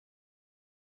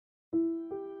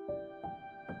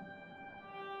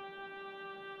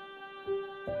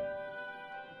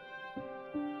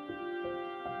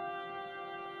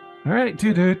All right.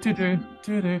 Do-do, do-do,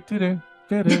 do-do, do-do,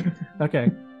 do-do.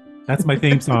 Okay. That's my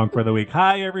theme song for the week.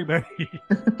 Hi, everybody.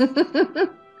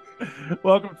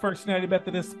 Welcome to First United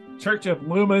Methodist Church of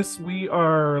Loomis. We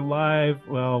are live,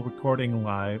 well, recording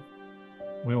live.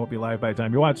 We won't be live by the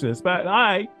time you watch this, but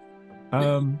hi.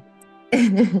 Um,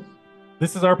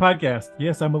 this is our podcast.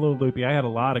 Yes, I'm a little loopy. I had a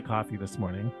lot of coffee this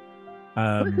morning.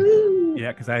 Woohoo!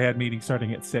 Yeah, because I had meetings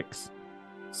starting at 6.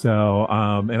 So,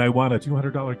 and I won a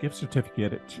 $200 gift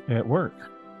certificate at work.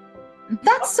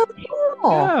 That's so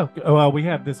cool. Yeah. Well, we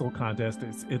have this little contest.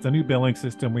 It's a new billing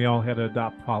system. We all had to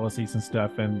adopt policies and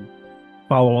stuff and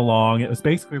follow along. It was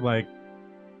basically like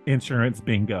insurance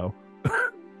bingo.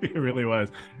 It really was.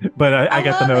 But I I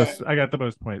got the love it. most. I got the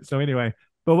most points. So anyway,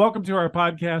 but welcome to our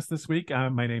podcast this week.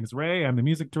 My name is Ray. I'm the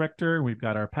music director. We've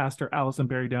got our pastor Allison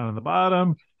Berry down on the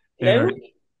bottom, and Hello. our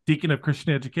deacon of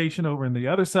Christian education over on the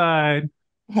other side.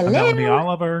 I'm Melanie Hello.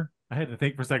 Oliver. I had to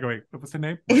think for a second. Wait, what's her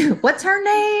name? What's her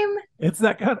name? It's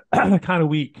that kind of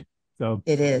week. So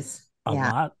It is. a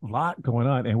Yeah. lot going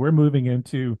on, and we're moving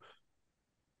into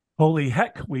Holy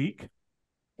Heck Week.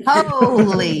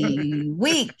 Holy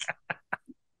week.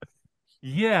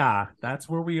 Yeah, that's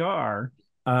where we are.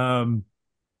 Um,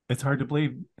 it's hard to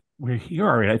believe we're here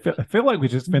already. I feel like we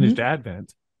just finished Mhm.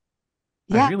 Advent.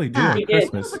 I Yeah. really do, We and did.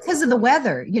 Christmas. Because of the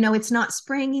weather. It's not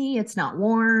springy, it's not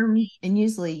warm. And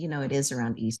usually, it is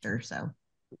around Easter. So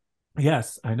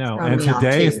Yes, I it's know. thrown And me off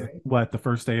today is too. what, the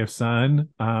first day of sun.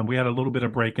 We had a little bit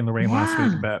of break in the rain last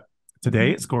week, Yeah. but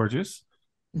today it's gorgeous.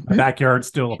 My Mhm. backyard's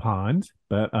still a pond,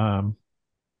 but The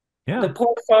yeah,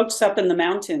 poor folks up in the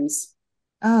mountains.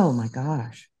 Oh my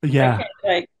gosh. yeah.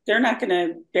 They're not going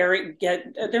to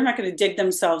they're not going to dig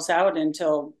themselves out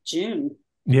until June.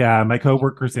 Yeah, my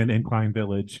coworker's in Incline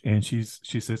Village, and she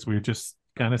says we're just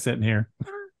kind of sitting here.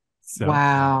 So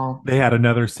Wow. they had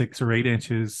another 6 or 8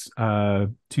 inches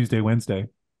Tuesday, Wednesday.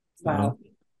 So Wow.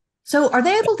 So are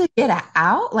they able to get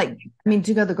out?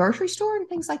 To go to the grocery store and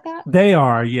things like that? they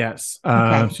are, yes.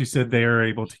 Okay. She said they are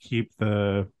able to keep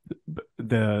the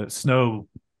snow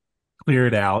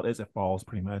cleared out as it falls,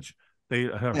 pretty much.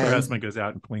 Her Good. husband goes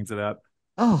out and cleans it up,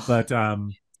 Oh, but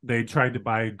they tried to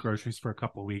buy groceries for a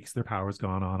couple of weeks. Their power's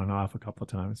gone on and off a couple of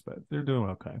times, but they're doing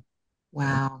okay. So,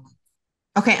 wow.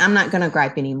 Okay, I'm not going to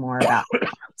gripe anymore about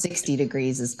 60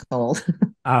 degrees is cold.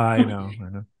 I know, I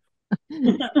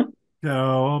know.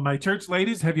 So, my church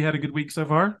ladies, have you had a good week so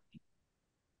far?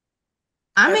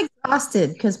 I'm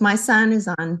exhausted because my son is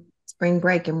on spring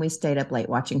break and we stayed up late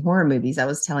watching horror movies. I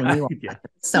was telling you all Yeah, that.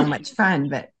 It's so much fun,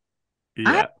 but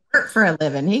I have yeah. to work for a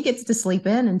living. He gets to sleep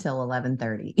in until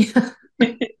 11:30.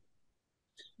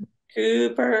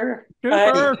 Cooper.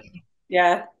 Cooper.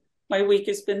 Yeah, my week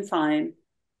has been fine.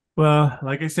 Well,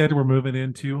 like I said, we're moving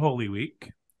into Holy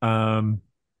Week. Um,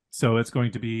 so it's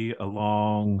going to be a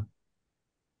long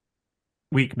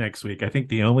week next week. I think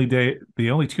the only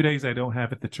 2 days I don't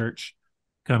have at the church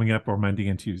coming up are Monday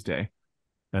and Tuesday.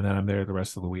 And then I'm there the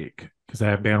rest of the week because I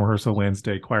have band rehearsal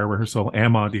Wednesday, choir rehearsal,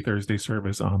 and Maundy Thursday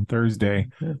service on Thursday,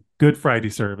 Good Friday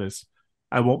service.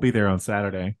 I won't be there on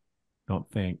Saturday. Don't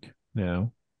think.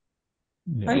 No,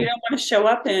 Oh, you no. don't want to show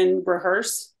up and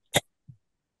rehearse?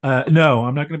 No,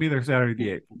 I'm not going to be there Saturday the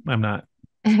 8th. I'm not.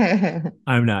 I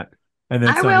I'm not. And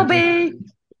then will Sunday. be.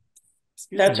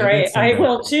 Excuse That's me. And then right. I Sunday.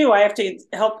 will too. I have to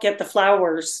help get the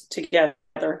flowers together,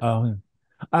 Oh, the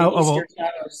Easter well,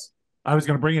 flowers. I was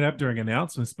going to bring it up during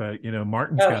announcements, but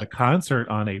Martin's Oh, got a concert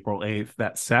on April 8th.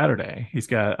 That Saturday.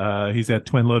 He's at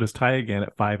Twin Lotus Tie again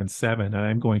at 5 and 7, and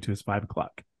I'm going to his 5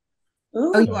 o'clock.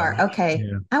 Oh, ooh, you are. So Okay.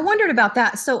 yeah. I wondered about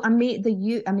that. So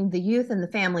the youth and the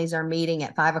families are meeting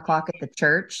at 5 o'clock at the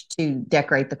church to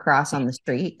decorate the cross on the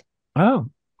street. Oh,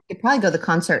 You could probably go to the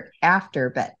concert after,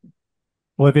 but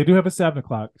well, they do have a 7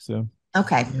 o'clock. So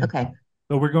okay. yeah. Okay.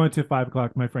 But we're going to 5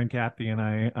 o'clock. My friend Kathy and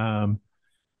I,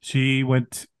 she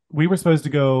went. We were supposed to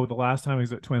go the last time I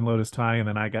was at Twin Lotus Tie, and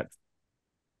then I got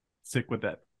sick with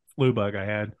that flu bug I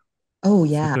had, Oh,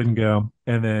 so yeah. couldn't go.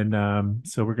 And then,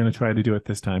 so we're going to try to do it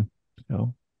this time.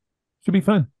 So should be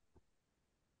fun.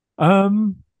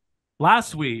 Um,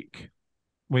 Last week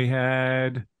we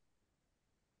had,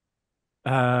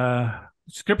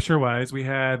 scripture wise, we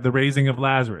had the raising of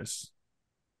Lazarus,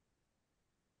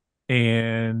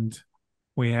 and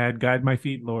we had "Guide My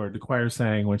Feet, Lord," the choir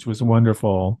sang, which was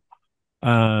wonderful.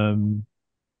 Um,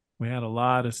 we had a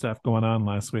lot of stuff going on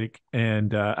last week,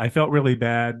 and I felt really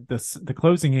bad. The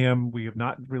closing hymn, we have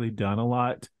not really done a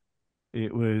lot.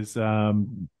 It was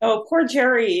oh, poor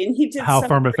Jerry, and he did "How some.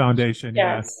 Firm a Foundation,"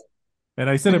 yeah. Yes. And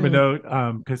I sent him a Mm.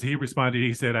 note because he responded.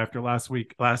 He said, after last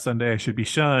Sunday, I should be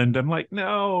shunned. I'm like,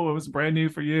 no, it was brand new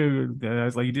for you. And I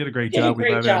was like, you did a great Did a job. We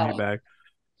great love having you job. back.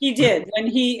 He did, and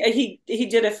he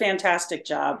did a fantastic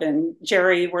job. And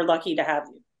Jerry, we're lucky to have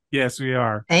you. Yes, we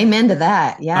are. Amen to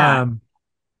that. Yeah. Um,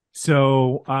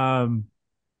 so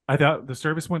I thought the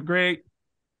service went great.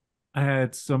 I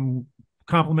had some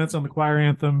compliments on the choir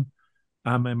anthem.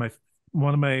 And my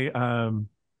one of my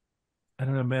I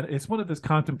don't know, man, it's one of those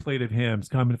contemplative hymns.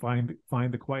 Come and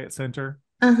find the quiet center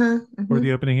Uh-huh. for Mhm.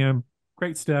 the opening hymn.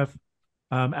 Great stuff.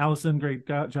 Allison, great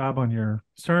job on your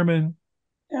sermon.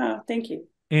 Yeah, thank you.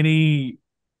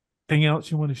 Anything else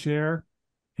you want to share?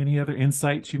 Any other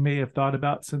insights you may have thought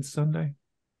about since Sunday?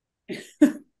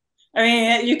 I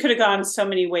mean, you could have gone so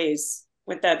many ways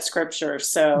with that scripture.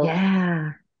 So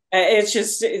Yeah. it's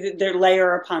just they're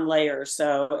layer upon layer.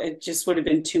 So it just would have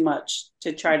been too much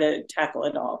to try to tackle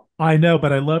it all. I know,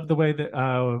 but I love the way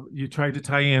that you tried to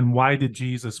tie in. Why did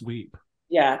Jesus weep?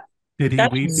 Yeah, Did he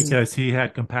that weep was, because he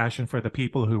had compassion for the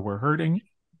people who were hurting?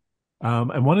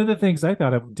 And one of the things I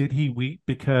thought of, did he weep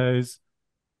because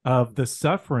of the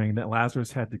suffering that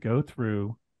Lazarus had to go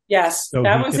through yes, so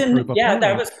that he was could prove a that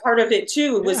point? was part of it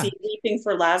too. Was Yeah. he weeping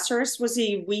for Lazarus? Was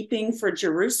he weeping for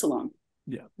Jerusalem?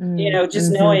 Yeah.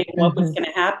 Just Mhm. knowing what was Mhm. going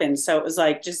to happen. So it was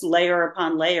like just layer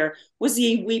upon layer. Was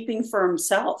he weeping for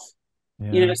himself?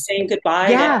 Yeah. Saying goodbye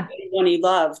to Yeah. anyone he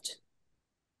loved.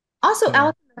 Also, So,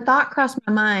 Allison, a thought crossed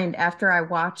my mind after I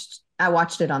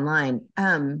watched it online.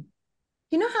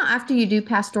 You know how after you do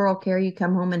pastoral care, you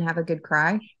come home and have a good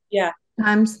cry? Yeah.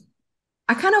 Times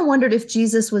I kind of wondered if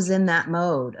Jesus was in that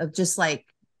mode of just like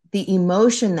the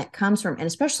emotion that comes from, and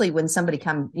especially when somebody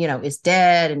is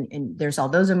dead and there's all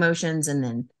those emotions, and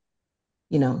then,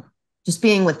 you know, just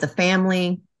being with the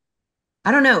family.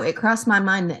 I don't know. It crossed my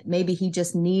mind that maybe he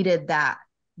just needed that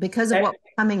because of what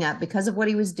was coming up, because of what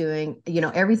he was doing.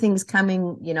 Everything's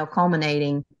coming,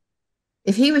 culminating.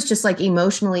 If he was just like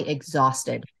emotionally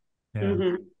exhausted, yeah.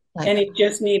 Mm-hmm. like, And he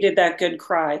just needed that good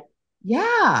cry.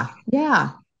 yeah,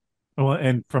 yeah. Well,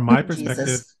 and from my Thank you, perspective,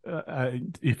 Jesus.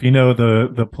 if you know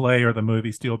the play or the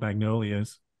movie Steel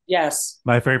Magnolias, Yes.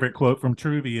 my favorite quote from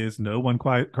Truby is, "No one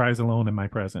cries alone in my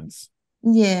presence."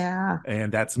 Yeah.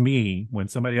 And that's me. When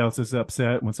somebody else is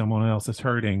upset, when someone else is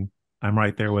hurting, I'm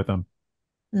right there with them.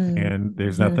 And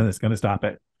there's nothing Mm-hmm. that's going to stop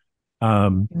it.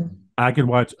 I could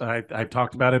watch, I've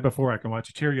talked about it before. I can watch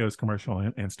a Cheerios commercial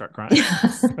and start crying.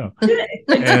 So,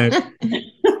 and,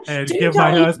 and Didn't give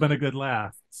my Dolly husband a good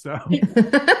laugh. So,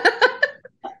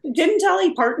 didn't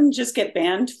Dolly Parton just get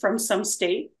banned from some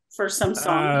state for some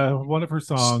song? one of her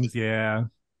songs, yeah.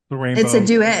 The It's a Rainbow.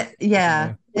 duet.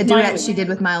 Yeah. Yeah. A duet Miley. she did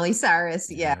with Miley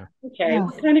Cyrus. Yeah. Yeah. Okay, Oh,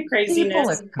 what kind of people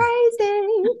craziness? are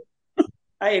crazy.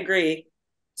 I agree.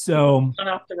 So, Gone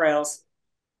off the rails.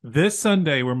 this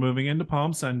Sunday, we're moving into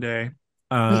Palm Sunday.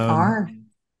 We Um, are.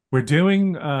 we're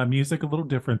doing music a little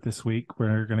different this week.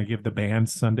 We're going to give the band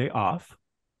Sunday off.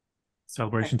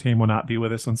 Celebration team will not be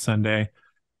with us on Sunday.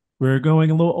 We're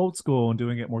going a little old school and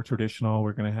doing it more traditional.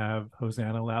 We're going to have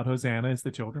Hosanna, Loud Hosanna as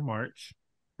the children march.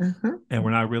 Uh-huh. And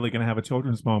we're not really going to have a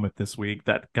children's moment this week.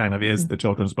 That kind of is the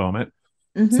children's moment.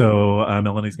 Mm-hmm. So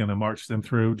Melanie's going to march them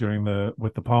through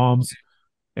with the palms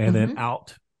and then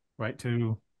out right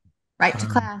to Right to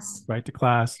class. right to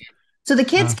class. So the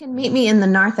kids can meet me in the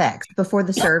narthex before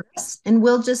the service, and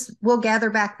we'll gather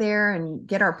back there and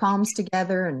get our palms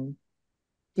together and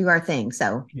do our thing.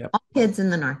 So Yep. all kids in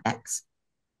the narthex.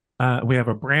 We have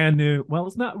a brand new, well,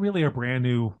 it's not really a brand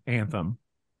new anthem.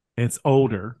 It's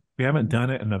older. We haven't done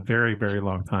it in a very, very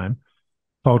long time.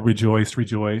 Called Rejoice,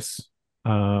 Rejoice,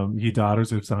 Ye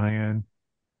Daughters of Zion.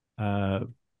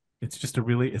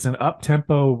 It's an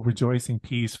up-tempo rejoicing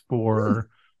piece for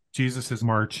Jesus's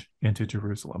march into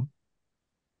Jerusalem.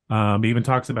 Even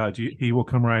talks about he will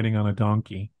come riding on a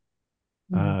donkey.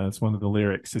 It's one of the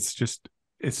lyrics.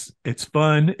 It's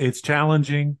fun. It's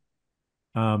challenging.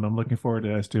 I'm looking forward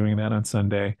to us doing that on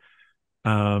Sunday.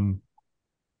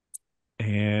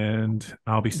 And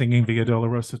I'll be singing Via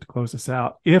Dolorosa to close us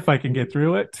out if I can get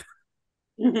through it.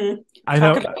 Mm-hmm. I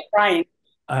Talk know. about crying.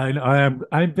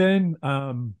 I've been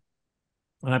and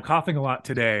I'm coughing a lot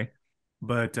today,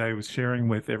 but I was sharing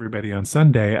with everybody on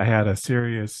Sunday. I had a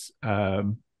serious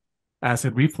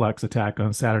acid reflux attack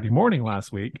on Saturday morning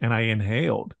last week, and I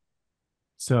inhaled.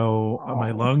 So my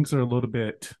lungs are a little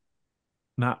bit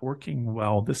not working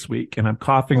well this week, and I'm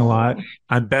coughing a lot.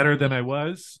 I'm better than I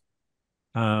was.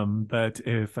 But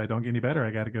if I don't get any better,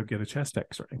 I got to go get a chest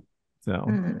x-ray. So,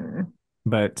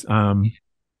 but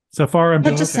so far I'm That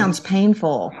doing just okay. sounds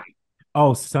painful.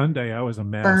 Oh, Sunday I was a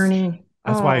mess. Burning.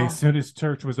 That's why as soon as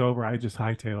church was over, I just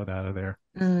hightailed out of there.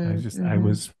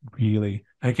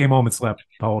 I came home and slept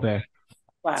the whole day.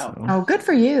 Wow. So. Oh, good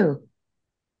for you.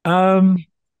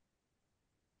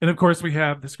 And of course, we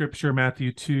have the scripture,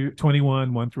 Matthew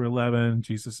 21, 1 through 11,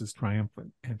 Jesus'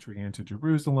 triumphant entry into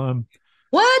Jerusalem.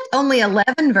 What? Only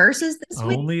 11 verses this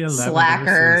week? Only 11 verses.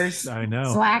 Slackers. I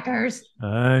know. Slackers.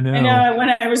 I know. I know.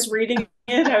 When I was reading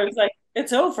it, I was like,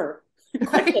 it's over.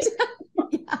 Quickly.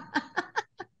 Yeah.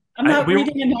 I'm not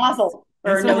reading a novel.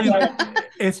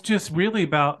 It's just really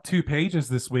about 2 pages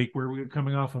this week, where we're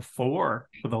coming off of 4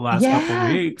 for the last couple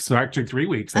of weeks, or actually 3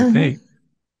 weeks, I think.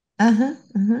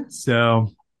 So,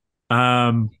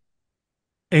 I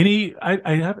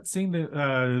haven't seen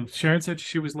the Sharon said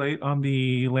she was late on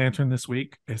the lantern this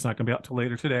week. It's not going to be out till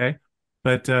later today.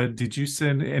 But did you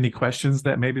send any questions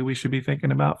that maybe we should be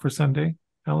thinking about for Sunday,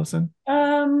 Allison?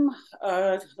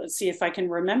 Let's see if I can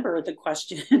remember the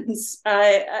questions.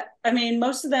 I mean,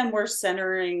 most of them were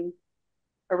centering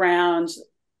around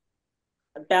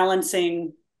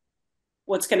balancing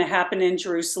what's going to happen in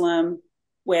Jerusalem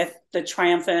with the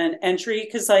triumphant entry.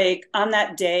 Because like on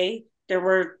that day, there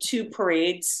were 2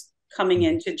 parades coming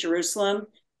into Jerusalem.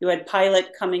 You had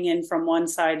Pilate coming in from one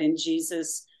side and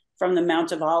Jesus from the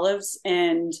Mount of Olives.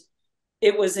 And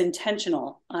it was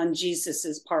intentional on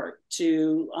Jesus's part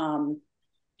to,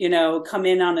 come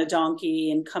in on a donkey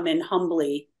and come in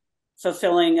humbly,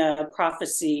 fulfilling a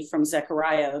prophecy from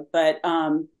Zechariah. But,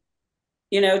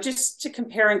 just to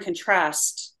compare and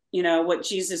contrast, what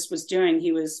Jesus was doing,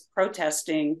 he was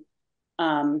protesting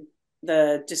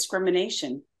the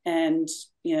discrimination, and,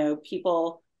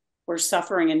 people were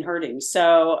suffering and hurting.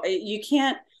 So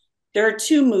there are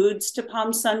 2 moods to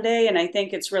Palm Sunday. And I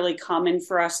think it's really common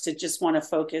for us to just want to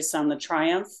focus on the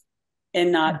triumph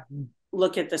and not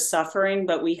look at the suffering,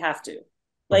 but we have to,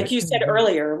 like you said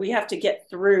earlier, we have to get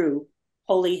through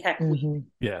Holy Heck Week.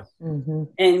 Yeah.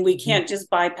 And we can't just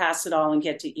bypass it all and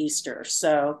get to Easter.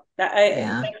 So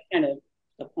that's kind of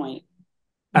the point.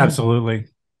 Absolutely.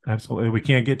 Absolutely. We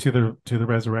can't get to the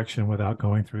resurrection without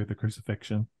going through the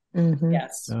crucifixion.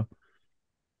 Yes. So,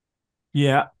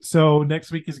 yeah. So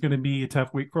next week is going to be a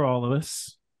tough week for all of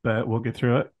us, but we'll get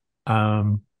through it.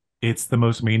 It's the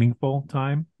most meaningful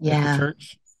time at the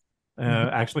church.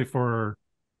 Actually, for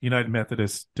United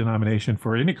Methodist denomination,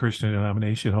 for any Christian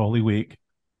denomination, Holy Week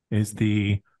is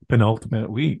the penultimate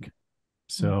week.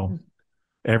 So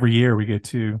every year we get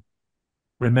to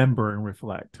remember and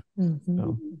reflect.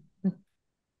 So,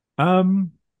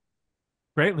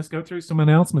 great. Let's go through some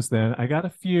announcements then. I got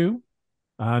a few,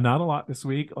 not a lot this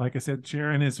week. Like I said,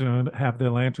 Sharon is going to have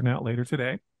the lantern out later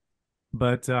today,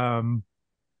 but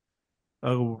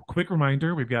a quick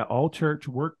reminder, we've got all church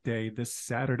work day this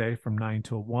Saturday from 9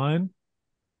 till 1.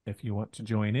 If you want to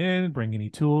join in, bring any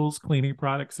tools, cleaning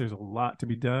products, there's a lot to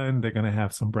be done. They're going to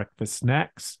have some breakfast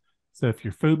snacks. So if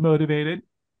you're food motivated,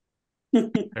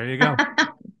 there you go.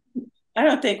 I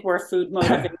don't think we're food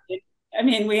motivated. I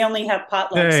mean, we only have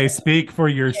potlucks. Hey, speak for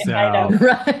yourself.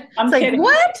 Right. I'm like, kidding.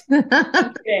 What?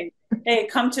 I'm kidding. Hey,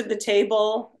 come to the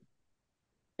table.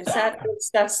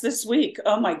 That's this week?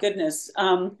 Oh my goodness.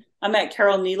 I'm at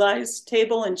Carol Neely's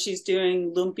table and she's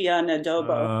doing lumpia and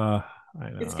adobo.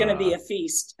 It's going to be a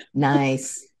feast.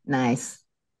 Nice.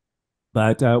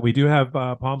 But we do have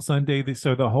Palm Sunday.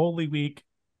 So the Holy Week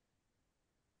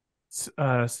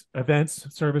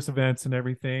events, service events and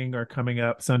everything are coming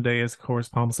up. Sunday is, of course,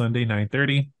 Palm Sunday,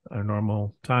 9:30, our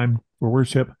normal time for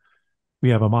worship. We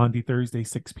have a Maundy Thursday,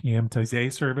 6 p.m.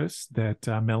 Taizé service that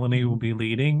Melanie will be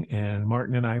leading, and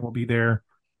Martin and I will be there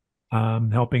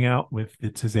helping out with the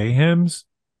Taizé hymns.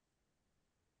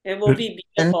 It will be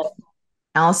beautiful.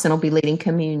 Allison will be leading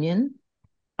communion.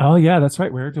 Oh, yeah, that's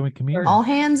right. We're doing communion. All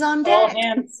hands on deck. All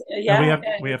hands. Yeah. And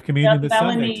we have communion this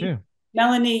Sunday, too.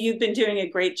 Melanie, you've been doing a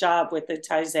great job with the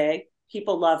Taizé.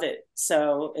 People love it.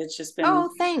 So it's just been... Oh,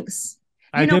 thanks.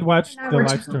 I did watch the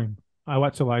live stream. I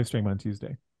watched the live stream on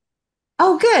Tuesday.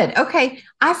 Oh, good. Okay.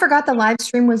 I forgot the live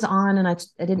stream was on and I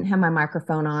didn't have my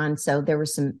microphone on. So there were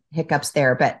some hiccups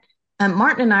there. But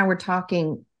Martin and I were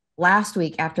talking last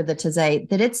week after the Taizé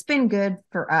that it's been good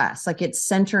for us. Like it's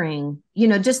centering,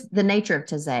 just the nature of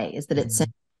Taizé is that it's,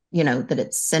 that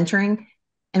it's centering.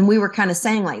 And we were kind of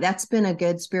saying like, that's been a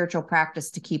good spiritual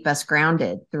practice to keep us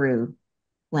grounded through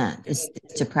Lent is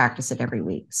to practice it every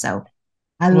week. So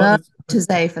I love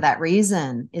Taizé for that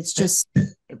reason. It's just,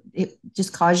 it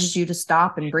just causes you to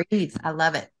stop and breathe. I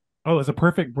love it. Oh, it's a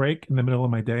perfect break in the middle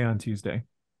of my day on Tuesday.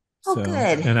 Oh, good.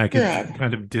 And I could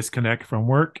kind of disconnect from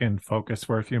work and focus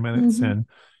for a few minutes and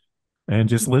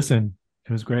just listen.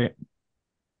 It was great.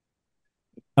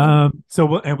 And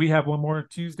we have one more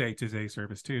Tuesday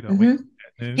service too, don't we?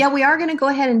 Yeah, we are going to go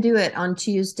ahead and do it on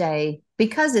Tuesday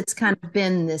because it's kind of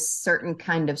been this certain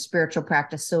kind of spiritual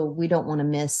practice. So we don't want to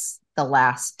miss the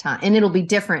last time, and it'll be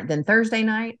different than Thursday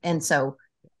night. And so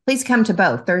please come to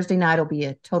both. Thursday night will be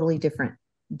a totally different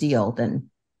deal than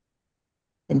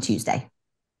Tuesday.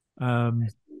 And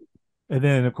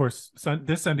then, of course,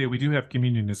 this Sunday we do have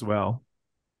communion as well.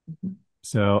 Mm-hmm.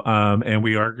 So, and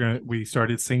we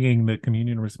started singing the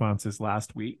communion responses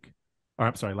last week, or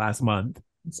I'm sorry, last month.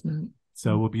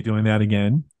 So we'll be doing that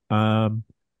again.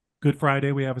 Good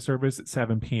Friday, we have a service at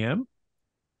 7 p.m.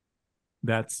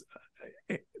 That's,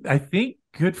 I think,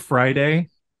 Good Friday.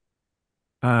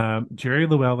 Jerry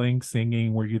Llewellyn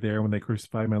singing "Were You There When They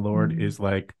Crucified My Lord" is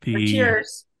like the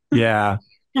cheers. Yeah.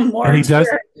 And he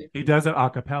does it a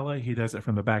cappella. He does it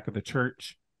from the back of the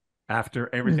church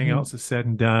after everything else is said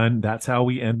and done. That's how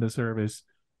we end the service.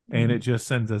 And it just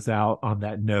sends us out on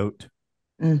that note.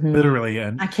 Literally.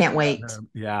 And I can't wait.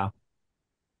 Yeah.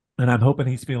 And I'm hoping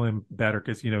he's feeling better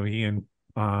because, he and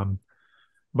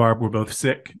Barb were both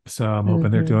sick. So I'm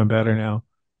hoping they're doing better now.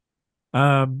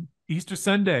 Easter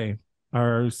Sunday,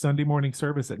 our Sunday morning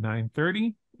service at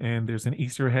 9:30. And there's an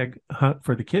Easter egg hunt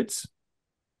for the kids.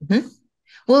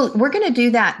 Well, we're going to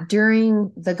do that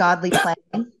during the godly play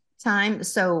time.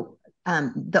 So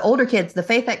the older kids, the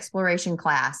faith exploration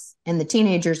class, and the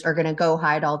teenagers are going to go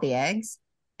hide all the eggs.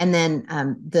 And then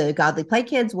the godly play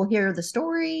kids will hear the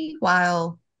story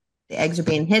while the eggs are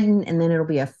being hidden. And then it'll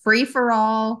be a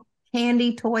free-for-all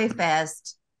candy toy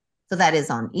fest. So that is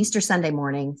on Easter Sunday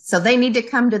morning. So they need to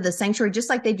come to the sanctuary just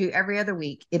like they do every other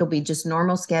week. It'll be just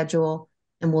normal schedule,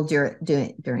 and we'll do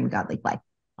it during godly play.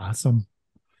 Awesome.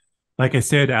 Like I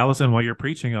said, Allison, while you're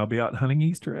preaching, I'll be out hunting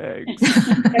Easter eggs.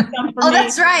 Oh,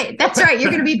 that's right. That's right. You're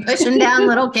going to be pushing down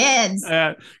little kids.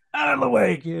 Out of the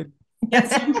way, kid.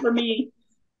 That's for me.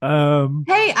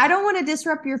 Hey, I don't want to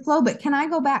disrupt your flow, but can I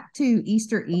go back to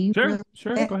Easter Eve?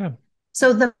 Sure. Go ahead.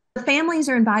 So the families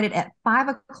are invited at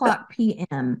 5:00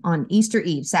 p.m. on Easter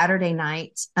Eve, Saturday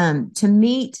night, to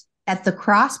meet at the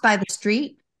cross by the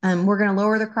street. We're going to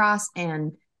lower the cross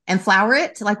and flower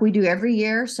it like we do every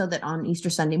year so that on Easter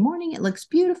Sunday morning, it looks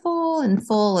beautiful and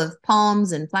full of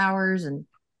palms and flowers. And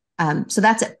so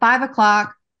that's at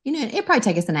 5:00. It'll probably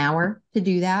take us an hour to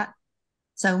do that.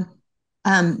 So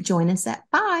join us at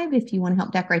 5 if you want to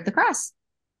help decorate the cross.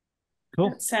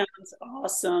 Cool. That sounds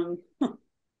awesome.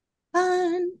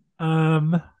 Fun.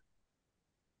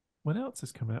 What else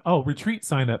is coming out? Oh, retreat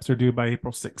signups are due by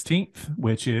April 16th,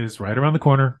 which is right around the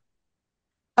corner.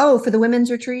 Oh, for the women's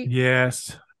retreat?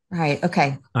 Yes. Right.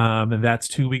 Okay. And that's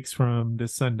 2 weeks from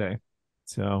this Sunday.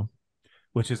 So,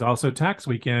 which is also tax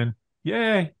weekend.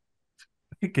 Yay.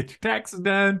 Get your taxes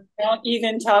done. Don't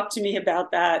even talk to me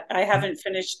about that. I haven't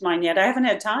finished mine yet. I haven't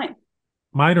had time.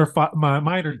 Mine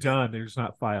are done. They're just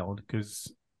not filed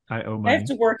because I owe money. I have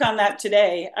to work on that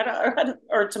today.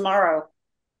 Or tomorrow.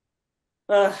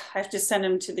 I have to send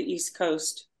them to the East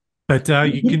Coast. But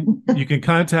you can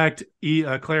contact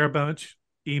Clara Bunch,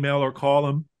 email or call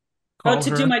them.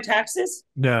 Do my taxes?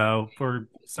 No, for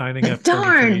signing up.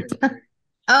 Darn.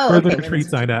 For the retreat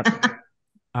sign up.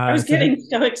 I was getting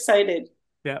so excited.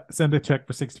 Yeah, send a check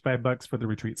for $65 for the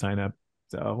retreat sign up.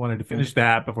 So I wanted to finish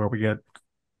that before we get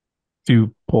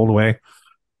too pulled away.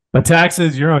 But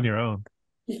taxes, you're on your own.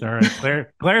 All right,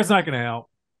 Claire's not going to help.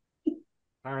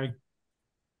 All right.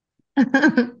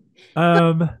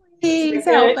 Please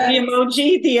help us.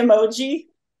 The emoji.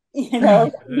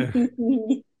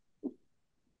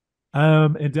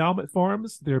 Endowment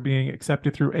forms, they're being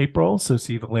accepted through April. So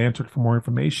see the lantern for more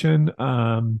information.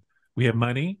 We have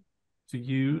money to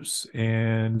use,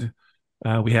 and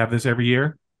we have this every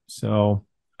year. So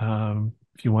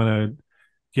if you want to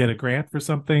get a grant for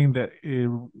something that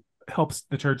helps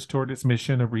the church toward its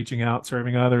mission of reaching out,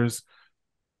 serving others,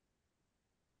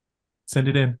 send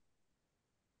it in.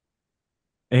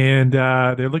 And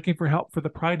they're looking for help for the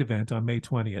Pride event on May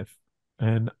 20th.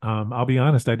 And I'll be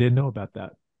honest, I didn't know about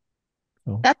that.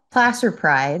 So. That's Placer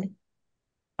Pride.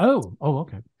 Oh,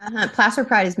 okay. Placer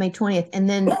Pride is May 20th. And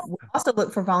then we also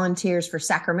look for volunteers for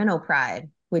Sacramento Pride,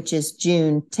 which is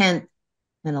June 10th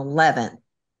and 11th.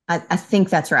 I think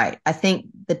that's right. I think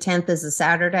the 10th is a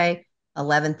Saturday,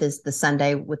 11th is the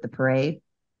Sunday with the parade.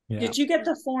 Yeah. Did you get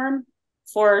the form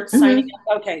for signing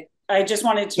up? Okay. I just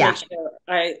wanted to make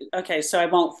sure. So I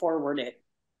won't forward it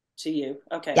to you.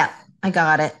 Okay. Yeah, I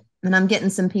got it. And I'm getting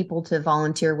some people to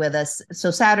volunteer with us.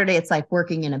 So Saturday, it's like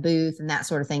working in a booth and that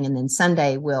sort of thing. And then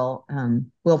Sunday we'll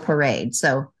parade.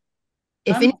 So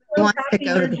if anyone wants to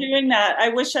go to doing that, I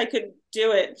wish I could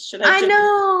do it. Should I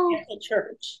know cancel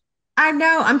church? I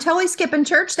know. I'm totally skipping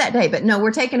church that day, but no,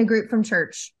 we're taking a group from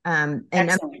church. And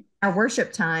our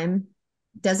worship time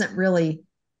doesn't really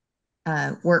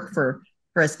work for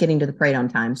us getting to the parade on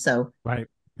time. So right,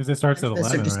 because it starts at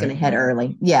 11. We're just going to head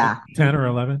early. Yeah, 10 or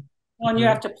 11. Well, and you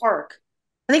have to park.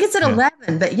 I think it's at Yeah.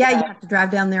 11, but yeah, you Yeah. have to drive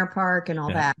down there, park and all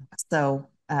Yeah. that. So,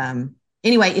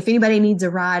 anyway, if anybody needs a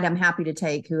ride, I'm happy to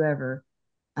take whoever.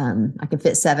 I can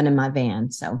fit 7 in my van.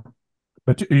 So,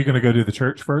 But are you going to go to the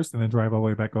church first and then drive all the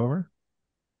way back over?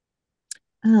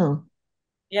 oh,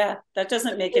 Yeah, that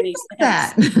doesn't make any sense.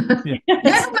 that. Yeah.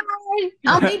 Never mind.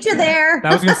 I'll meet you there.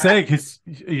 I was going to say, because,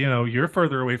 you're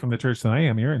further away from the church than I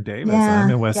am. You're in Davis. I'm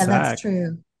Yeah, in West yeah, that's Sac.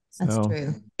 true. That's So,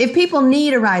 true. If people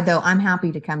need a ride, though, I'm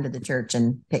happy to come to the church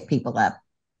and pick people up.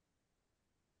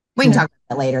 We can cool. talk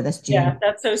about that later. That's Yeah, June.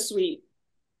 that's so sweet.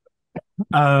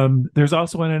 There's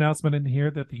also an announcement in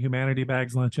here that the Humanity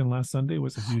Bags luncheon last Sunday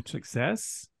was a huge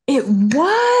success. It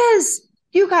was.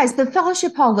 You guys, the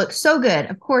fellowship hall looked so good.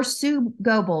 Of course, Sue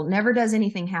Goebel never does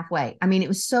anything halfway. I mean, it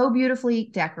was so beautifully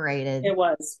decorated. It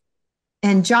was.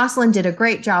 And Jocelyn did a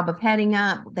great job of heading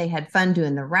up. They had fun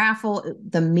doing the raffle.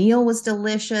 The meal was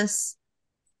delicious.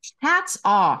 Hats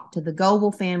off to the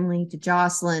Goebel family, to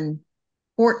Jocelyn.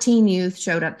 14 youth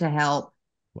showed up to help.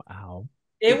 Wow.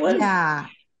 It was. Yeah,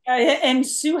 And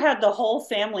Sue had the whole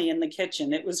family in the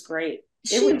kitchen. It was great. It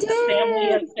she was a family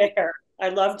did. affair. I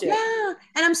loved it. Yeah,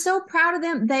 and I'm so proud of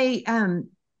them. They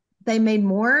made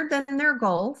more than their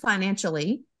goal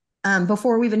financially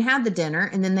before we even had the dinner,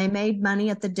 and then they made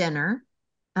money at the dinner.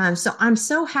 So I'm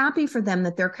so happy for them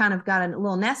that they're kind of got a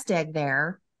little nest egg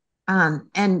there.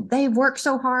 And they worked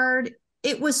so hard.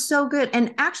 It was so good.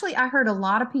 And actually, I heard a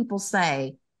lot of people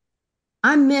say,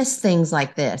 I miss things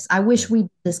like this. I wish we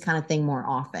did this kind of thing more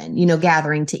often,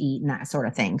 gathering to eat and that sort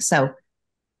of thing. So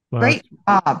Well, great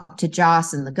job to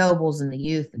Joss and the Goebels and the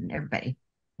youth and everybody.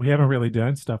 we haven't really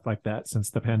done stuff like that since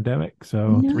the pandemic.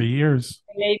 So No. 3 years.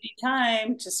 It may be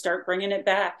time to start bringing it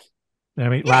back. I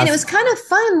mean, Yeah, and it was kind of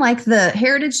fun, like the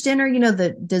heritage dinner, the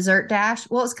dessert dash.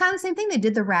 Well, it's kind of the same thing. They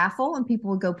did the raffle, and people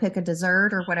would go pick a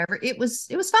dessert or whatever. It was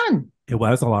fun. it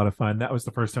was a lot of fun. That was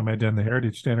the first time I'd done the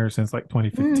Heritage Dinner since like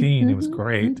 2015. It was Mm-hmm,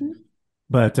 great. mm-hmm.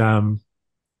 But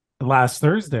last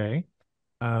Thursday,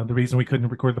 the reason we couldn't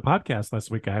record the podcast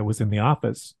last week, I was in the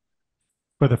office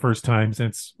for the first time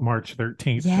since March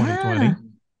 13th, Yeah. 2020.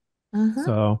 Uh-huh.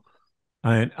 So,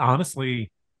 and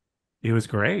honestly, it was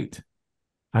great.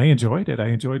 I enjoyed it. I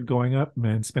enjoyed going up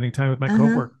and spending time with my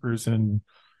coworkers and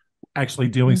actually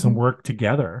doing some work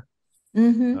together.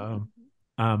 Mm-hmm.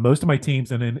 Most of my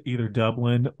teams in either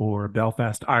Dublin or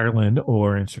Belfast, Ireland,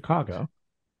 or in Chicago.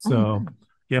 So,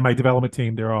 yeah, my development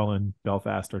team, they're all in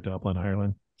Belfast or Dublin,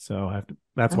 Ireland. So I have to.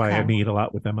 That's why I meet a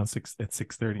lot with them at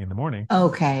 6:30 in the morning.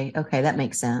 Okay, that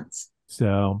makes sense.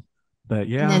 So, but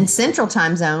yeah, And then Central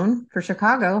Time Zone for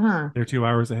Chicago, huh? they're 2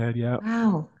 hours ahead. Yeah,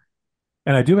 Wow.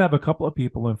 and I do have a couple of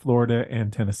people in Florida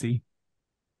and Tennessee.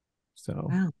 So,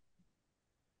 Wow.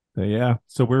 but yeah,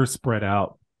 so we're spread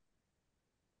out.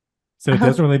 So I it hope-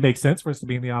 doesn't really make sense for us to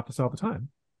be in the office all the time.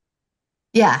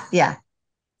 Yeah.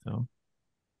 So,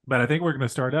 but I think we're going to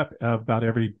start up about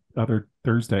every other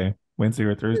Thursday, Wednesday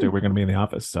or Thursday. We're going to be in the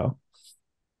office. So,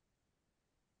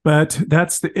 but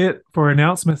that's it for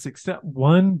announcements, except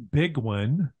one big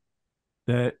one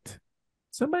that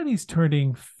somebody's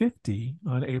turning 50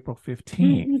 on April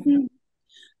 15th.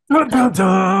 Dun, dun,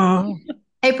 dun.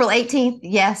 April 18th.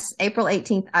 Yes, April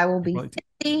 18th. I will be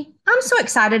 50. I'm so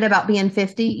excited about being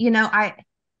 50. I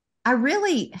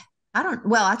really,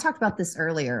 I talked about this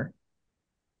earlier.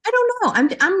 I don't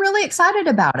know. I'm really excited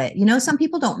about it. Some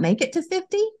people don't make it to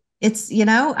 50. It's,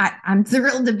 I'm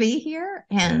thrilled to be here,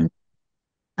 and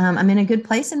I'm in a good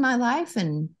place in my life,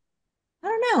 and I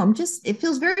don't know. It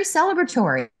feels very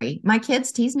celebratory. My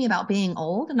kids tease me about being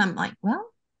old, and I'm like,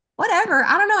 well, whatever.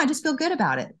 I don't know. I just feel good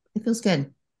about it. It feels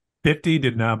good. 50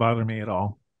 did not bother me at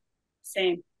all.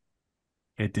 Same.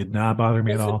 It did not bother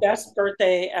me It was at all. the best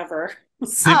birthday ever.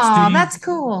 60, Oh, that's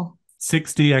cool.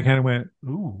 60, I kind of went,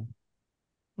 ooh,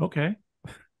 okay.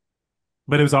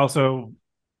 But it was also,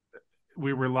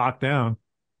 we were locked down.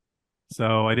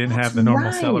 So I didn't have the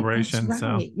normal celebration. That's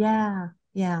right. So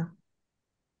yeah.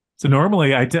 So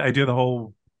normally I do the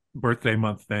whole birthday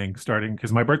month thing starting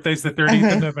because my birthday's the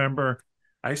 30th of November.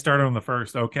 I started on the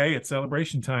 1st. Okay, it's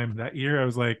celebration time. That year I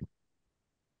was like,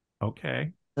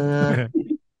 okay. Yeah.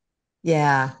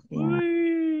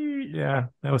 Yeah,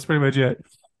 that was pretty much it.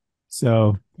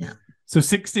 So, yeah. So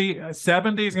 60,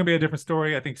 70 is going to be a different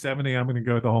story. I think 70, I'm going to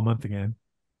go the whole month again.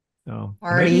 So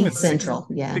Party even Central.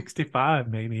 60, yeah. 65,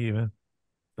 maybe even.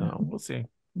 So we'll see.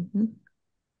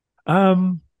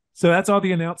 Mm-hmm. So that's all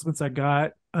the announcements I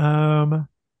got. I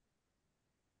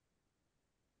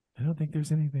don't think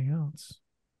there's anything else.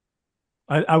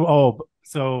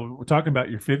 So we're talking about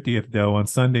your 50th though. On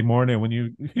Sunday morning when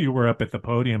you were up at the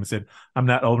podium and said, "I'm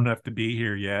not old enough to be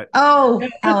here yet." Oh,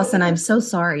 Allison, I'm so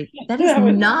sorry. That is That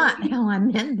was, not how I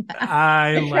meant that. I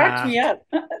it cracked me laughed.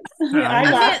 up. I I I laughed.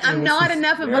 meant laughed. It I'm was not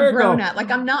enough of a grown hysterical. up.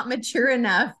 Like I'm not mature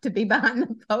enough to be behind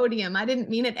the podium. I didn't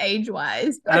mean it age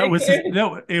wise. It was just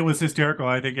no, it was hysterical.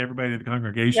 I think everybody in the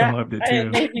congregation Yeah, loved it it too.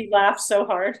 made me laugh so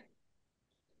hard.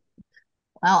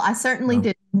 Well, I certainly So.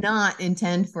 did not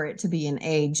intend for it to be an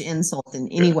age insult in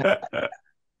any way. I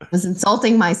was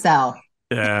insulting myself.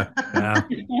 Yeah, yeah.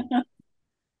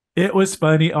 It was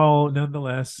funny, all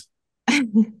nonetheless.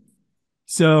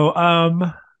 So,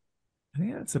 I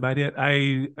think that's about it.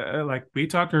 I like we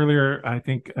talked earlier. I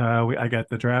think I got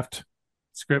the draft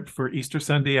script for Easter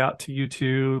Sunday out to you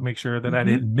two. Make sure that I Mhm.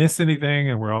 didn't miss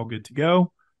anything, and we're all good to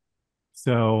go.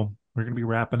 So we're gonna be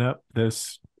wrapping up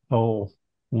this whole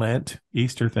Lent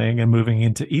Easter thing and moving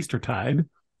into Eastertide.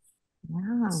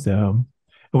 Wow. So,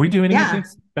 are we doing anything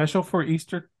Yeah. special for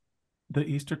Easter, the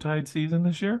Eastertide season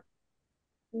this year?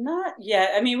 Not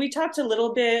yet. I mean, we talked a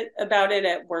little bit about it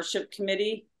at worship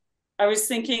committee. I was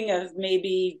thinking of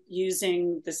maybe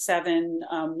using the seven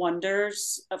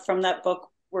wonders from that book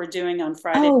we're doing on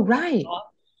Friday. Oh, right.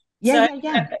 Yeah, So yeah,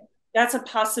 yeah. that's a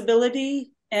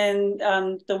possibility. And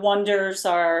the wonders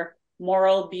are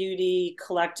moral beauty,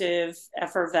 collective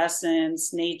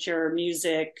effervescence, nature,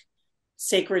 music,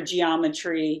 sacred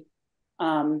geometry.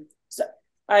 So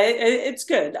it's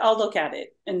good. I'll look at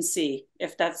it and see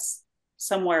if that's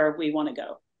somewhere we want to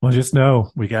go. Well, just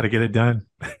know we got to get it done.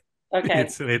 Okay.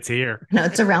 It's here. No,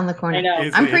 it's around the I corner. know.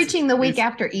 It's I'm it's preaching the week it's.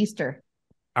 after Easter,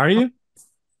 Are you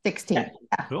 16th. Yeah.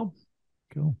 Yeah. cool?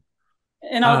 Cool.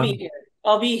 And I'll be Um, here.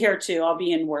 I'll be here too. I'll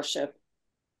be in worship.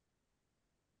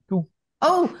 cool.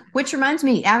 Oh, which reminds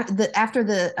me, after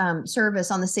the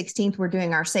service on the 16th, we're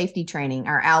doing our safety training,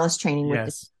 our Alice training with the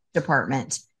Yes,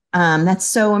 department. That's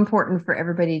so important for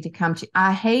everybody to come to.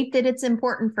 I hate that it's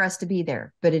important for us to be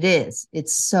there, but it is.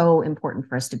 It's so important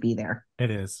for us to be there.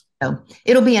 it is. So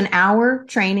it'll be an hour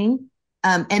training.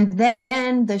 And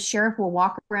then the sheriff will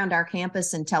walk around our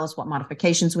campus and tell us what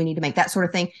modifications we need to make, that sort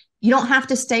of thing. You don't have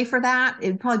to stay for that.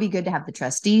 It'd probably be good to have the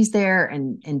trustees there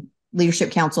and leadership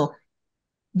council,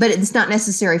 but it's not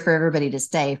necessary for everybody to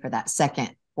stay for that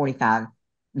second 45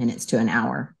 minutes to an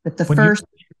hour. But the When you first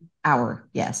hour,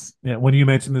 yes. Yeah, when you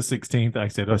mentioned the 16th, I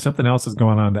said, "Oh, something else is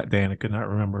going on that day," and I could not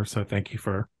remember. So thank you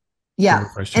for Yeah.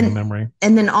 refreshing the memory.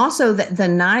 And then also the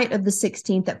night of the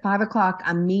 16th at 5 o'clock,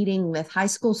 I'm meeting with high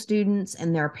school students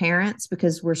and their parents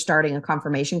because we're starting a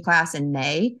confirmation class in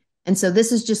May. And so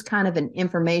this is just kind of an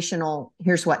informational,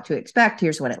 here's what to expect,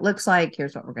 here's what it looks like,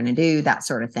 here's what we're going to do, that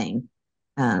sort of thing.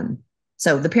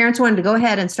 So the parents wanted to go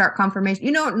ahead and start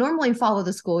confirmation, normally follow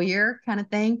the school year kind of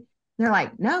thing. They're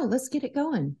like, no, let's get it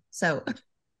going. So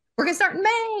we're going to start in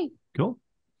May. Cool.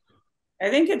 I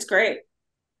think it's great.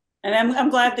 And I'm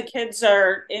glad the kids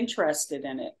are interested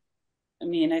in it. I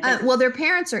mean, I think. Well, their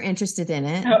parents are interested in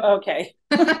it. Oh, okay.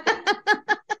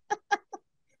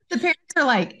 The parents are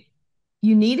like,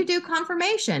 you need to do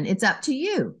confirmation. It's up to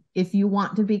you if you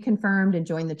want to be confirmed and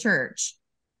join the church.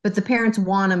 But the parents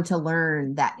want them to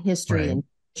learn that history Right.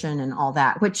 and all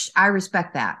that, which I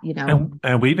respect that,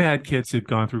 And we've had kids who've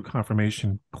gone through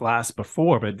confirmation class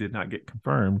before, but did not get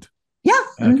confirmed. Yeah,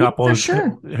 A couple for sure.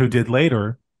 who did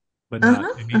later, but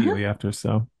not immediately after.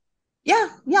 So Yeah,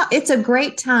 it's a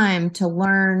great time to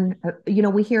learn.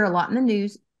 We hear a lot in the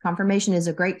news. Confirmation is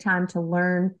a great time to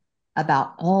learn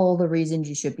about all the reasons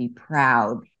you should be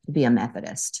proud to be a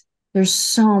Methodist. There's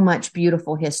so much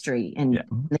beautiful history, and yeah.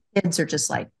 the kids are just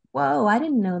like, whoa, I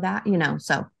didn't know that,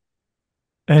 so.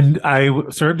 And I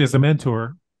served as a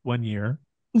mentor one year,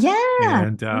 Yeah.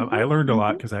 and I learned a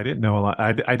lot because I didn't know a lot.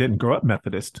 I didn't grow up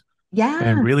Methodist, Yeah.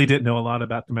 and really didn't know a lot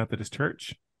about the Methodist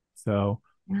Church. So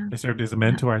Yeah. I served as a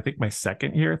mentor, I think my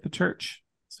second year at the church.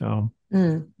 So,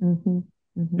 Mm-hmm.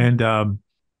 and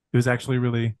it was actually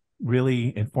really,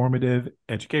 really informative,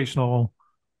 educational,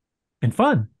 and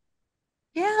fun.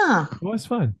 Yeah. It was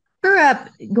fun. Grew up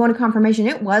going to confirmation.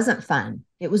 It wasn't fun.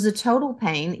 It was a total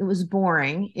pain. It was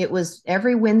boring. It was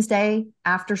every Wednesday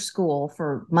after school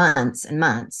for months and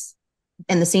months.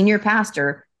 And the senior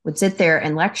pastor would sit there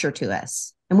and lecture to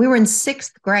us. And we were in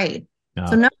sixth grade.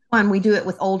 So number one, we do it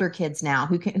with older kids now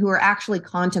who are actually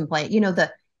contemplate.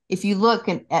 If you look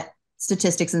at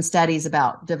statistics and studies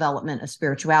about development of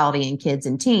spirituality in kids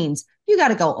and teens, you got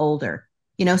to go older.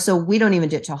 So we don't even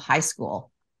do it till high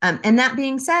school. And that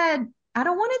being said, I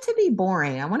don't want it to be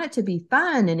boring. I want it to be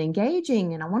fun and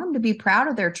engaging, and I want them to be proud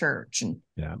of their church. And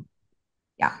yeah.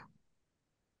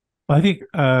 Well, I think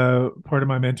part of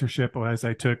my mentorship was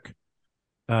I took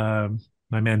my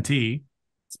mentee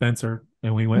Spencer,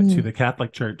 and we went to the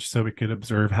Catholic Church so we could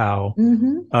observe how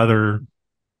other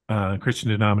Christian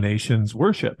denominations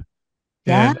worship.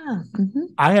 Yeah. And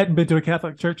I hadn't been to a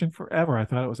Catholic church in forever. I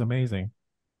thought it was amazing.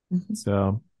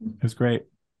 So it was great.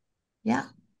 Yeah.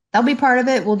 That'll be part of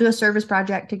it. We'll do a service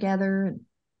project together.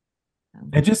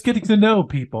 And just getting to know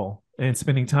people and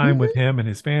spending time with him and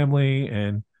his family.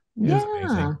 And it was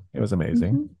amazing. It was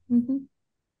amazing.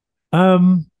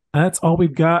 That's all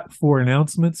we've got for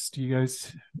announcements. Do you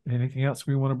guys anything else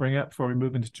we want to bring up before we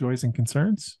move into joys and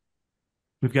concerns?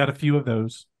 We've got a few of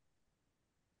those.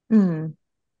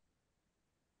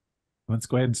 Let's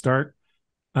go ahead and start.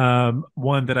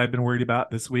 One that I've been worried about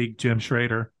this week, Jim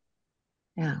Schrader.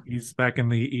 Yeah. He's back in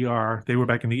the ER. They were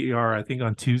back in the ER, I think,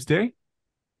 on Tuesday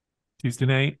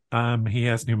night. He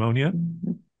has pneumonia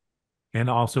and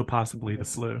also possibly the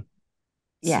flu.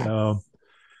 Yeah. So,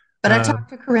 but I talked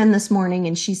to Corinne this morning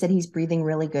and she said he's breathing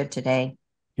really good today.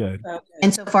 Good.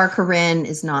 And so far Corinne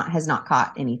has not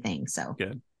caught anything. So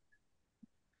good.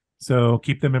 So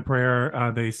keep them in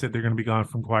prayer. They said they're going to be gone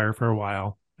from choir for a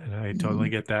while, and I totally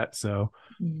get that. So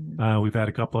we've had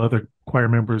a couple other choir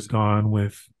members gone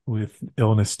with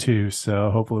illness too.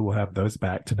 So hopefully we'll have those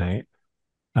back tonight.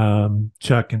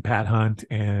 Chuck and Pat Hunt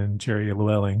and Jerry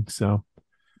Llewellyn. So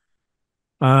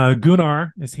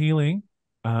Gunnar is healing.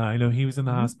 I know he was in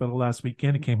the hospital last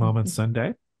weekend. He came home on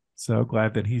Sunday. So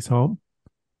glad that he's home.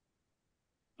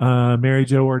 Mary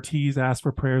Jo Ortiz asked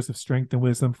for prayers of strength and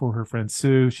wisdom for her friend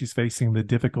Sue. She's facing the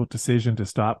difficult decision to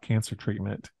stop cancer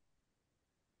treatment.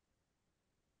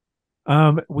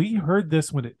 We heard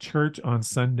this one at church on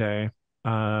Sunday.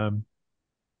 It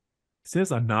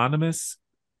says anonymous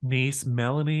niece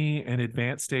Melanie in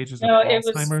advanced stages of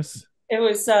Alzheimer's. It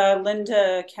was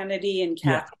Linda Kennedy and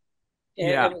Kathy.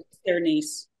 Yeah. It was their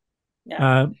niece.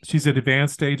 Yeah. She's at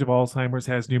advanced stage of Alzheimer's,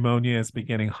 has pneumonia, is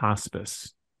beginning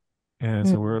hospice. And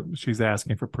so she's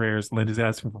asking for prayers. Linda's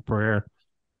asking for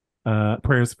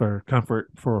prayers for comfort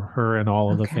for her and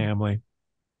all of the family.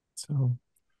 So,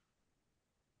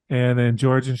 and then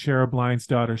George and Cheryl Blind's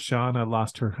daughter Shauna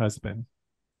lost her husband,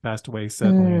 passed away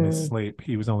suddenly in his sleep.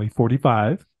 He was only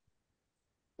 45,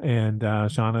 and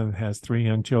Shauna has 3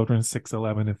 young children, 6,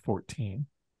 11, and 14.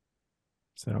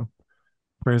 So,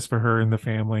 prayers for her and the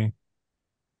family.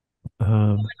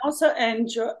 Also, and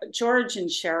George and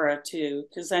Shara too,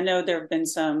 because I know there have been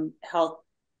some health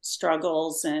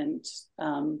struggles, and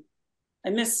I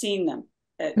miss seeing them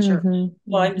at church.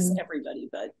 Well, I miss everybody,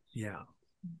 but yeah.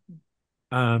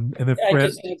 And then I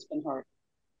just think it's been hard.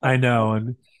 I know,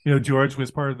 and George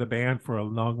was part of the band for a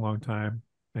long, long time,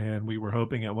 and we were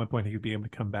hoping at one point he would be able to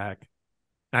come back.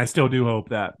 I still do hope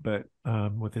that, but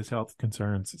with his health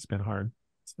concerns, it's been hard.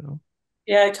 So.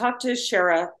 Yeah, I talked to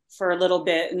Shara for a little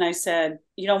bit and I said,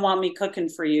 you don't want me cooking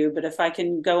for you, but if I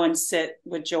can go and sit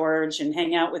with George and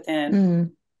hang out with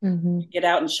him, get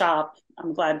out and shop,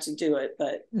 I'm glad to do it.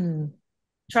 But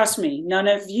trust me, none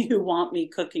of you want me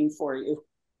cooking for you.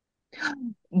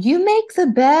 You make the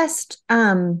best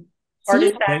heart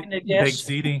attack in a dish.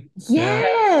 Baked ziti.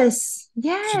 Yes.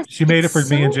 Yes. She made it for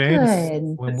me and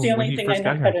James. It's the only thing I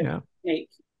know how to make.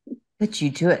 But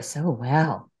you do it so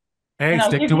well. Hey,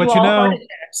 stick to what you know.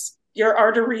 Your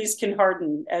arteries can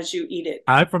harden as you eat it.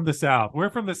 I'm from the South. We're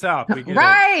from the South. We get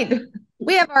right. It.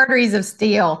 We have arteries of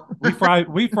steel. We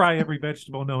fry every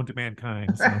vegetable known to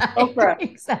mankind. So. Right. Okra.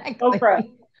 Exactly. Okra.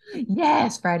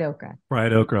 Yes, fried okra.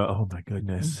 Fried okra. Oh my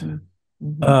goodness.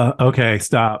 Okay,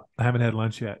 stop. I haven't had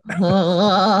lunch yet.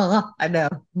 I know.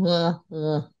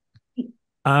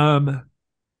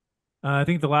 I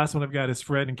think the last one I've got is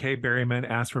Fred and Kay Berryman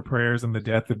asked for prayers on the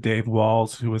death of Dave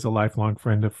Walls, who was a lifelong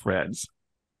friend of Fred's.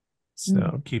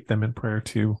 So keep them in prayer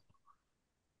too.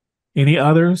 Any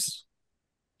others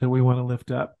that we want to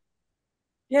lift up?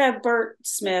 Yeah, Bert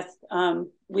Smith.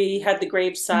 We had the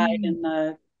graveside in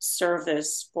the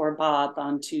service for Bob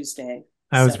on Tuesday.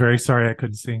 I was very sorry I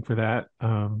couldn't sing for that.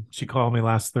 She called me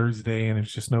last Thursday, and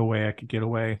there's just no way I could get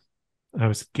away. I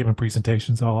was giving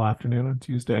presentations all afternoon on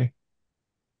Tuesday.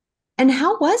 And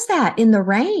how was that in the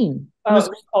rain? Oh, it was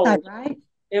cold. Right?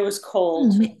 It was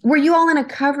cold. Were you all in a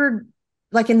covered,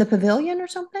 like in the pavilion or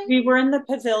something? We were in the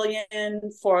pavilion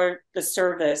for the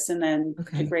service and then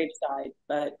the graveside.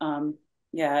 But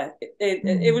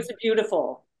it was a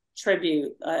beautiful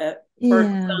tribute.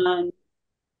 Bert's son,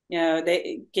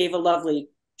 they gave a lovely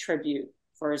tribute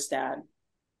for his dad.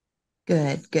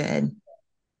 Good.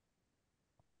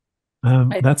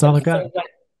 That's all I got.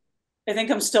 I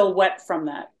think I'm still wet from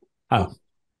that. Oh.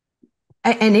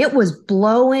 And it was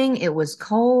blowing. It was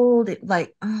cold. My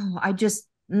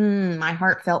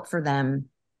heart felt for them.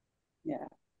 Yeah.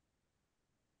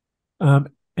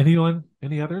 Anyone?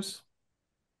 Any others?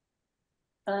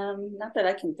 Not that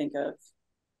I can think of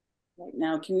right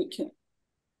now. Can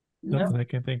no? Nothing I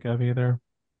can think of either.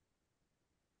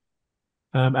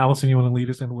 Allison, you want to lead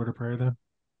us in a word of prayer then?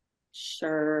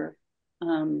 Sure.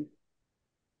 Um,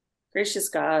 Gracious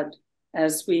God,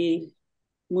 as we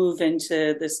move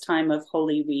into this time of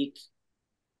Holy Week,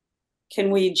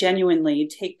 can we genuinely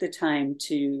take the time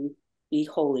to be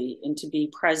holy and to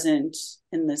be present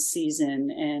in this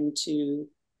season and to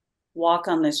walk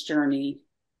on this journey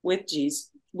with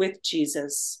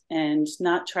Jesus and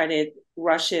not try to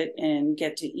rush it and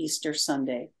get to Easter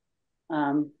Sunday.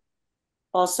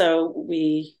 Also,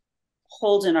 we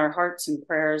hold in our hearts and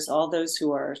prayers all those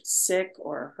who are sick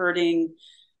or hurting,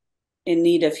 in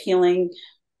need of healing,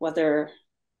 whether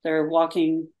they're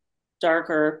walking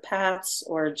darker paths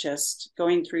or just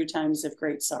going through times of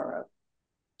great sorrow.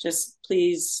 Just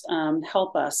please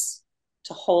help us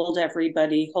to hold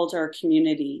everybody, hold our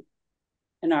community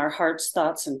in our hearts,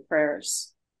 thoughts, and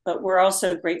prayers. But we're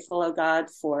also grateful, oh God,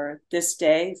 for this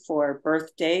day, for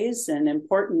birthdays and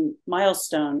important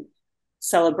milestone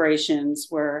celebrations.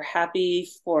 We're happy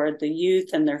for the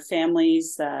youth and their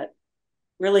families that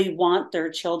really want their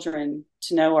children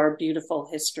to know our beautiful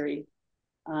history.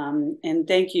 And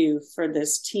thank you for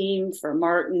this team, for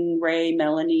Martin, Ray,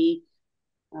 Melanie,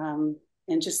 and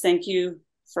just thank you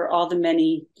for all the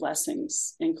many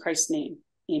blessings. In Christ's name,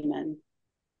 amen.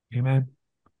 Amen.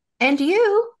 And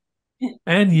you.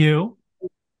 And you.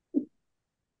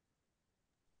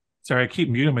 Sorry, I keep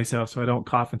muting myself so I don't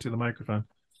cough into the microphone.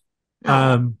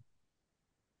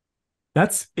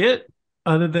 That's it.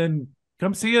 Other than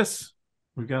come see us.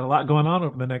 We've got a lot going on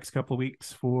over the next couple of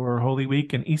weeks for Holy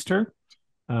Week and Easter.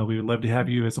 We would love to have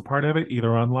you as a part of it,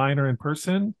 either online or in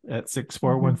person at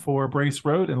 6414 Brace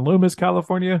Road in Loomis,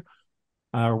 California.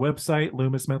 Our website,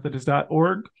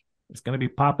 loomismethodist.org. It's going to be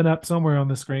popping up somewhere on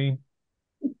the screen.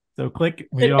 So click.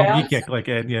 You can't click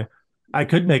it. Yeah. I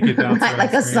could make it bounce. Right,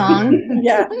 like a song.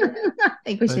 Yeah. I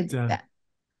think we should do that.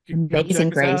 Amazing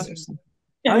Grace or something.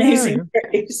 Amazing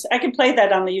Grace. I can play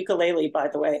that on the ukulele, by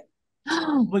the way.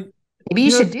 Maybe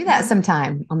you should do that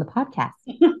sometime on the podcast.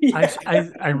 Yeah.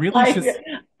 I really should.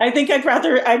 I think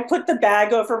I'd put the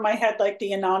bag over my head like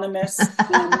the anonymous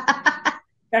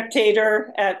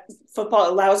spectator at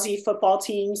lousy football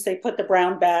teams. They put the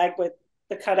brown bag with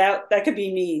the cutout. That could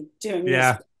be me doing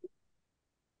this.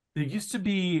 There used to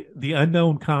be the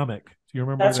Unknown Comic. Do you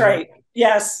remember That's that? Right.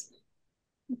 Yes.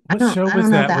 What show was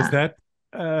that?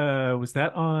 Was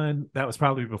that on? That was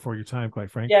probably before your time,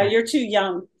 quite frankly. Yeah, you're too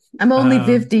young. I'm only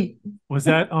 50. Was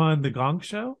that on the Gong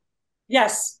Show?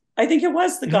 Yes, I think it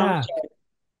was the Gong Show.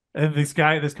 And this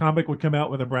comic would come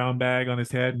out with a brown bag on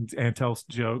his head and tell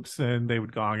jokes, and they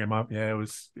would gong him up. Yeah, it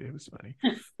was funny.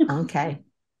 Okay.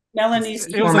 Melanie's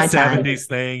it was a 70s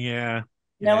thing, yeah.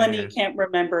 Melanie can't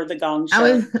remember the Gong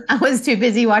Show. I was too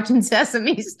busy watching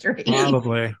Sesame Street.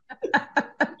 Probably.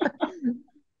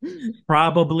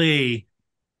 Probably.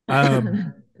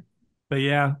 But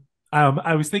yeah.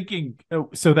 I was thinking,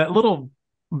 so that little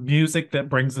music that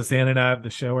brings us in and out of the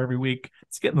show every week,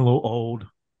 it's getting a little old.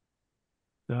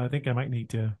 So I think I might need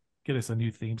to get us a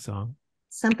new theme song.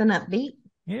 Something upbeat.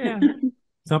 Yeah.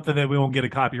 Something that we won't get a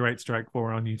copyright strike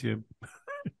for on YouTube.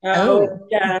 Oh,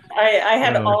 yeah. I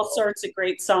had all sorts of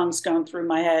great songs going through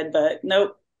my head, but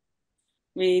nope.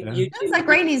 Sounds like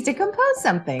Ray needs to compose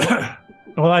something.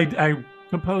 Well, I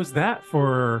composed that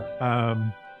for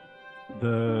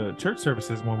the church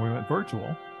services when we went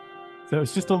virtual. So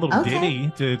it's just a little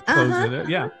ditty to close it.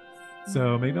 Yeah.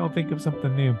 So maybe I'll think of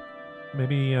something new.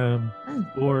 Maybe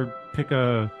or pick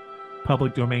a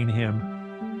public domain hymn.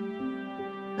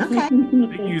 Okay.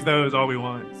 We can use those all we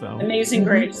want. So Amazing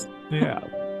Grace. Yeah.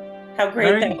 How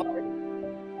great they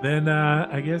are. Then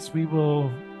I guess we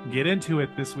will get into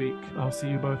it this week. I'll see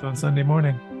you both on Sunday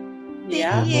morning.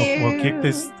 Yeah. We'll kick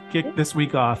this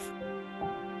week off.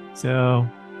 So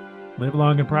live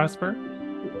long and prosper.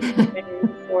 May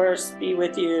the force be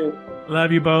with you.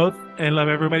 Love you both and love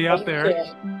everybody out there.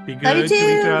 Be good to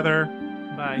each other.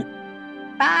 Bye.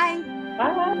 Bye.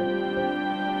 Bye.